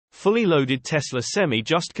Fully loaded Tesla Semi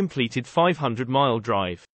just completed 500-mile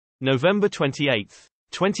drive. November 28,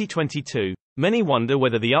 2022. Many wonder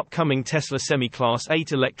whether the upcoming Tesla Semi Class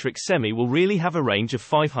 8 electric Semi will really have a range of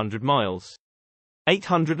 500 miles.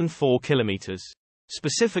 804 kilometers.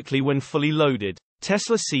 Specifically when fully loaded.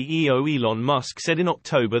 Tesla CEO Elon Musk said in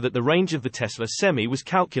October that the range of the Tesla Semi was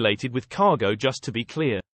calculated with cargo. Just to be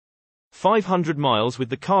clear, 500 miles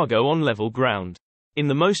with the cargo on level ground. In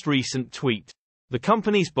the most recent tweet, the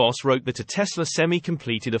company's boss wrote that a Tesla Semi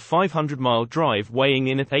completed a 500-mile drive weighing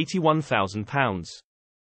in at 81,000 pounds,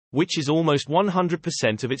 which is almost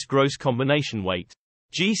 100% of its gross combination weight.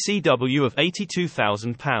 GCW of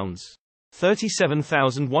 82,000 pounds.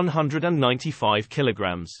 37,195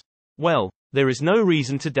 kilograms. Well, there is no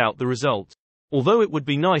reason to doubt the result. Although it would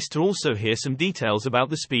be nice to also hear some details about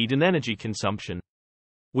the speed and energy consumption.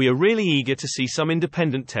 We are really eager to see some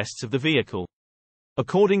independent tests of the vehicle.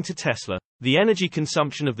 According to Tesla, the energy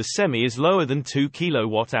consumption of the Semi is lower than 2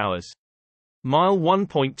 kWh. Mile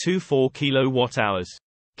 1.24 kWh.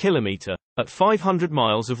 Kilometer. At 500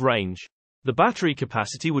 miles of range, the battery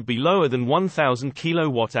capacity would be lower than 1,000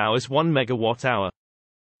 kWh 1 MWh.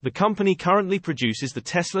 The company currently produces the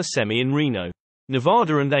Tesla Semi in Reno,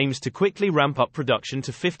 Nevada and aims to quickly ramp up production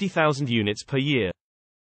to 50,000 units per year.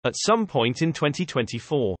 At some point in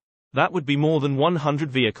 2024, that would be more than 100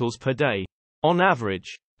 vehicles per day, on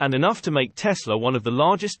average, and enough to make Tesla one of the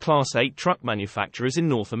largest Class 8 truck manufacturers in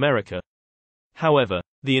North America. However,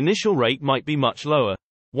 the initial rate might be much lower.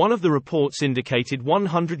 One of the reports indicated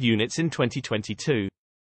 100 units in 2022.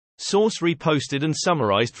 Source reposted and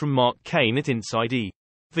summarized from Mark Kane at insideevs.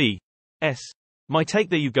 My take.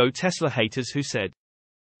 There you go, Tesla haters who said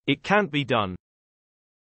it can't be done.